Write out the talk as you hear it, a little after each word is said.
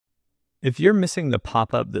If you're missing the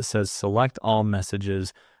pop-up that says select all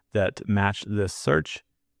messages that match this search,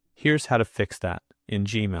 here's how to fix that in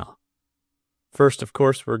Gmail. First, of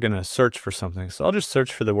course, we're going to search for something. So I'll just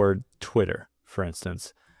search for the word Twitter, for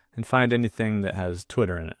instance, and find anything that has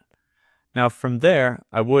Twitter in it. Now from there,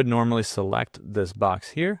 I would normally select this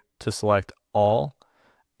box here to select all,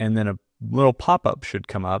 and then a little pop-up should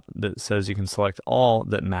come up that says you can select all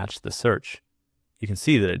that match the search. You can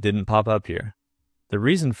see that it didn't pop up here. The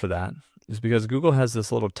reason for that is because Google has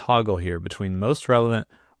this little toggle here between most relevant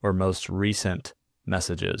or most recent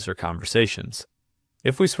messages or conversations.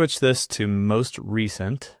 If we switch this to most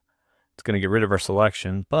recent, it's going to get rid of our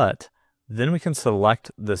selection, but then we can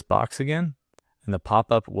select this box again and the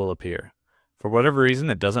pop-up will appear. For whatever reason,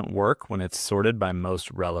 it doesn't work when it's sorted by most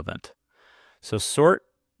relevant. So sort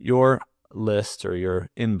your list or your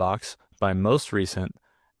inbox by most recent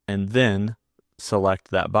and then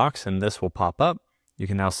select that box and this will pop up. You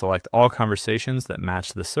can now select all conversations that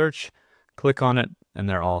match the search, click on it, and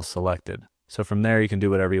they're all selected. So from there, you can do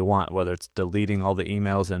whatever you want, whether it's deleting all the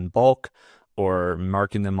emails in bulk or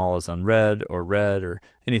marking them all as unread or read or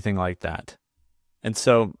anything like that. And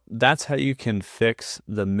so that's how you can fix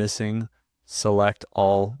the missing select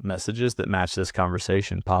all messages that match this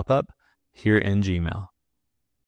conversation pop-up here in Gmail.